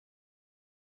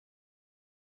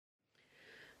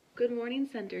Good morning,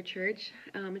 Center Church.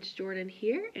 It's Jordan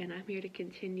here, and I'm here to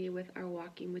continue with our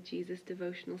Walking with Jesus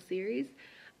devotional series.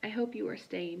 I hope you are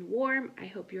staying warm. I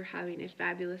hope you're having a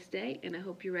fabulous day, and I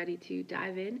hope you're ready to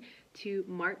dive in to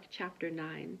Mark chapter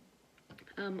 9.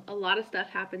 A lot of stuff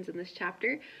happens in this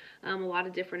chapter, a lot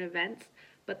of different events,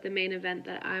 but the main event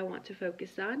that I want to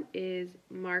focus on is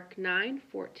Mark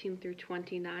 9:14 through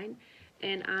 29,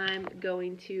 and I'm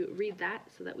going to read that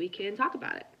so that we can talk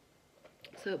about it.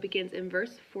 So it begins in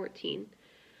verse 14.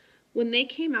 When they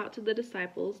came out to the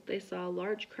disciples, they saw a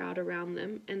large crowd around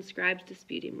them and scribes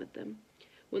disputing with them.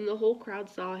 When the whole crowd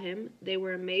saw him, they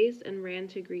were amazed and ran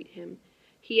to greet him.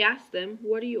 He asked them,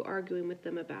 "What are you arguing with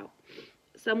them about?"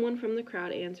 Someone from the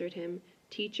crowd answered him,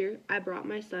 "Teacher, I brought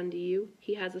my son to you.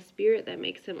 He has a spirit that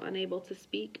makes him unable to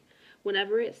speak.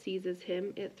 Whenever it seizes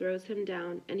him, it throws him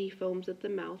down, and he foams at the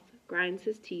mouth, grinds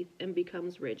his teeth, and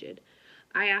becomes rigid.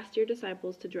 I asked your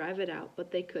disciples to drive it out,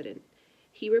 but they couldn't."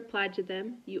 He replied to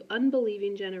them, "You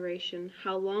unbelieving generation,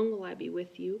 how long will I be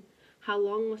with you? How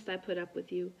long must I put up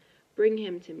with you? Bring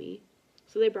him to me."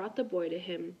 So they brought the boy to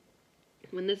him.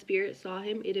 When the spirit saw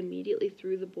him, it immediately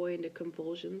threw the boy into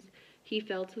convulsions. He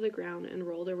fell to the ground and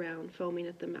rolled around, foaming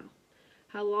at the mouth.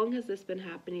 "How long has this been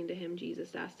happening to him?"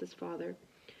 Jesus asked his father.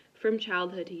 "From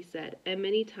childhood," he said, "and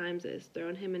many times it has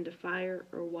thrown him into fire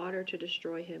or water to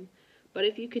destroy him. But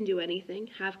if you can do anything,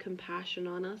 have compassion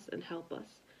on us and help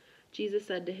us." Jesus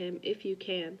said to him, "If you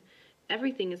can,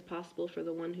 everything is possible for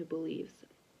the one who believes."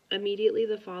 Immediately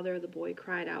the father of the boy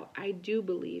cried out, "I do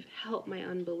believe, help my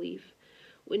unbelief."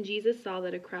 When Jesus saw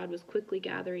that a crowd was quickly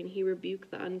gathering, he rebuked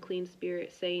the unclean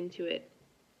spirit, saying to it,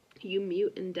 "You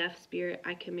mute and deaf spirit,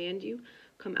 I command you,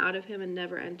 come out of him and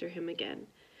never enter him again."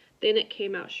 Then it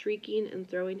came out shrieking and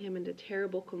throwing him into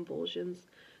terrible convulsions.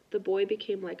 The boy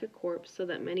became like a corpse, so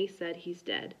that many said, "He's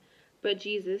dead." But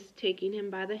Jesus, taking him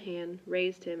by the hand,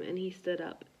 raised him, and he stood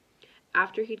up.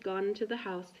 After he'd gone into the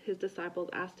house, his disciples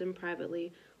asked him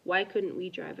privately, "Why couldn't we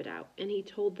drive it out?" And he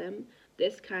told them,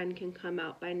 "This kind can come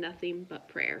out by nothing but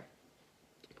prayer."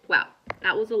 Wow,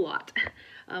 that was a lot.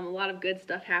 A lot of good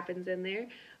stuff happens in there.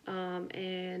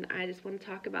 And I just want to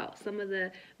talk about some of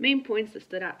the main points that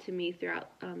stood out to me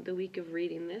throughout the week of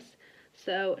reading this.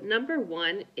 So number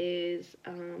one is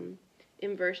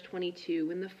in verse 22,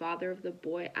 when the father of the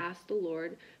boy asked the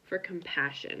Lord for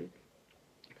compassion.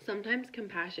 Sometimes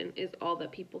compassion is all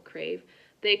that people crave.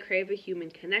 They crave a human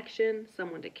connection,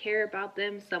 someone to care about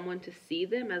them, someone to see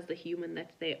them as the human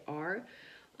that they are.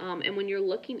 And when you're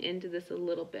looking into this a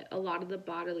little bit, a lot of the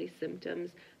bodily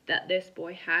symptoms that this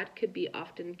boy had could be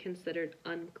often considered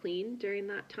unclean during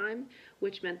that time,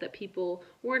 which meant that people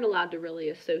weren't allowed to really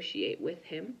associate with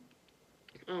him.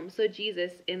 So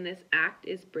Jesus, in this act,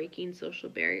 is breaking social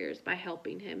barriers by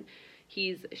helping him.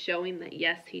 He's showing that,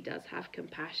 yes, he does have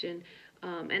compassion.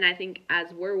 And I think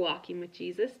as we're walking with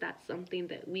Jesus, that's something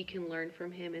that we can learn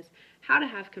from him, is how to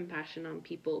have compassion on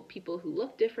people who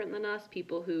look different than us,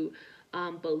 people who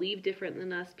believe different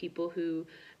than us, people who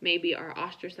maybe are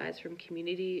ostracized from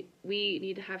community. We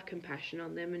need to have compassion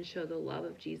on them and show the love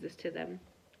of Jesus to them.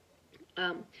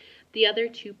 The other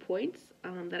 2 points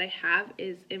that I have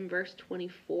is in verse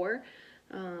 24.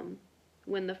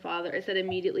 When the father, it said,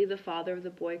 immediately the father of the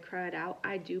boy cried out,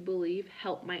 "I do believe,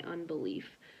 help my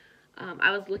unbelief."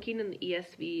 I was looking in the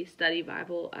ESV study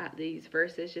Bible at these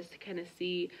verses just to kind of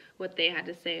see what they had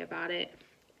to say about it.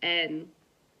 And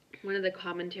one of the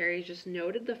commentaries just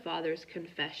noted the father's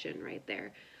confession right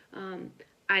there.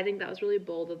 I think that was really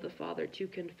bold of the father to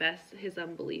confess his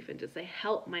unbelief and to say,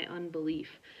 "Help my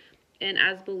unbelief." And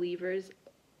as believers,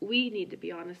 we need to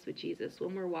be honest with Jesus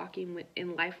when we're walking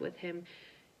in life with him.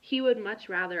 He would much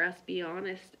rather us be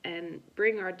honest and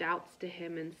bring our doubts to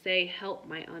him and say, "Help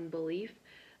my unbelief,"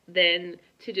 than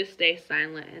to just stay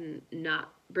silent and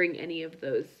not bring any of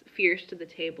those fears to the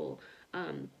table.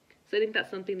 So I think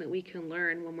that's something that we can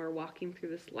learn when we're walking through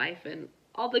this life and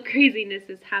all the craziness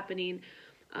is happening.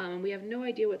 We have no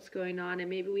idea what's going on, and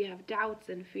maybe we have doubts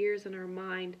and fears in our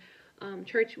mind.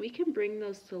 Church, we can bring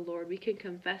those to the Lord. We can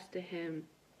confess to him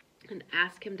and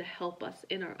ask him to help us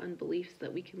in our unbelief so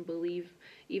that we can believe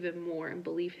even more and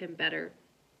believe him better.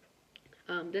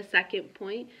 The second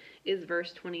point is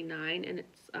verse 29, and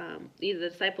it's the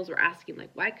disciples were asking,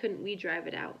 like, "Why couldn't we drive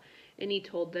it out?" And he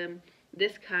told them,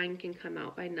 "This kind can come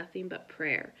out by nothing but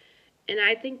prayer." And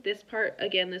I think this part,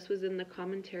 again, this was in the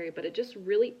commentary, but it just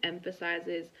really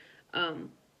emphasizes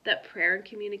that prayer and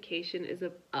communication is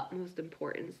of utmost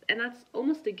importance. And that's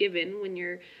almost a given when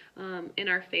you're in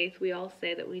our faith. We all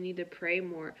say that we need to pray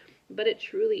more, but it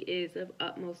truly is of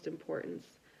utmost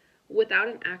importance. Without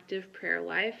an active prayer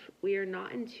life, we are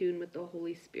not in tune with the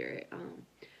Holy Spirit.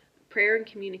 prayer and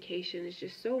communication is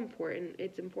just so important.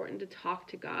 It's important to talk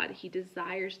to God. He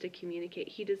desires to communicate.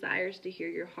 He desires to hear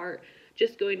your heart.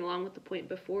 Just going along with the point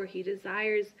before, He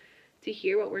desires to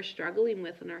hear what we're struggling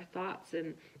with and our thoughts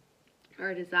and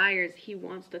our desires. He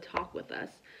wants to talk with us.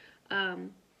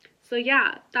 So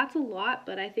yeah, that's a lot,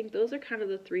 but I think those are kind of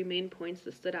the three main points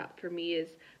that stood out for me is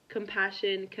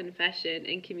compassion, confession,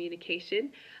 and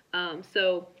communication.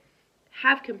 So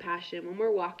have compassion when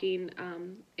we're walking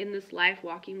in this life,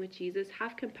 walking with Jesus.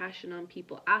 Have compassion on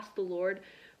people. Ask the Lord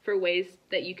for ways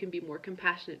that you can be more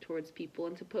compassionate towards people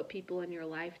and to put people in your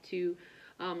life to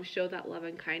show that love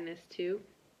and kindness too.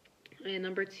 And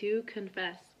number 2,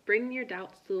 confess. Bring your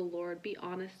doubts to the Lord. Be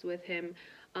honest with Him.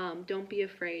 Don't be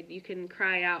afraid. You can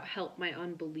cry out, help my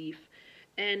unbelief.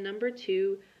 And number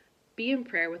 2, be in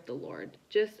prayer with the Lord.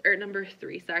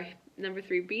 Number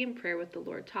 3, be in prayer with the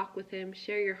Lord. Talk with Him.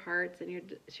 Share your heart and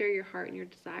your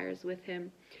desires with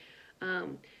Him.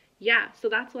 Yeah, so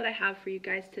that's what I have for you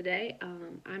guys today.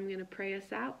 I'm going to pray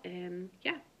us out, and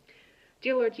yeah.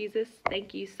 Dear Lord Jesus,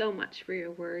 thank you so much for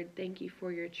your word. Thank you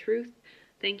for your truth.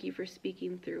 Thank you for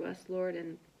speaking through us, Lord,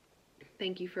 and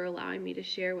thank you for allowing me to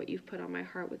share what you've put on my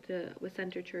heart with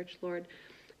Center Church, Lord.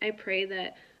 I pray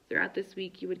that throughout this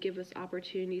week you would give us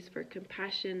opportunities for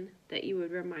compassion, that you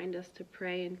would remind us to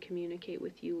pray and communicate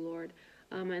with you, Lord,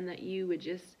 and that you would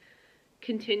just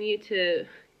continue to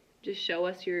just show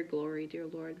us your glory, dear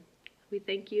Lord. We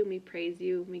thank you and we praise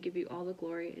you and we give you all the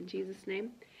glory. In Jesus'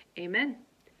 name, amen.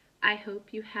 I hope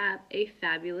you have a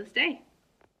fabulous day.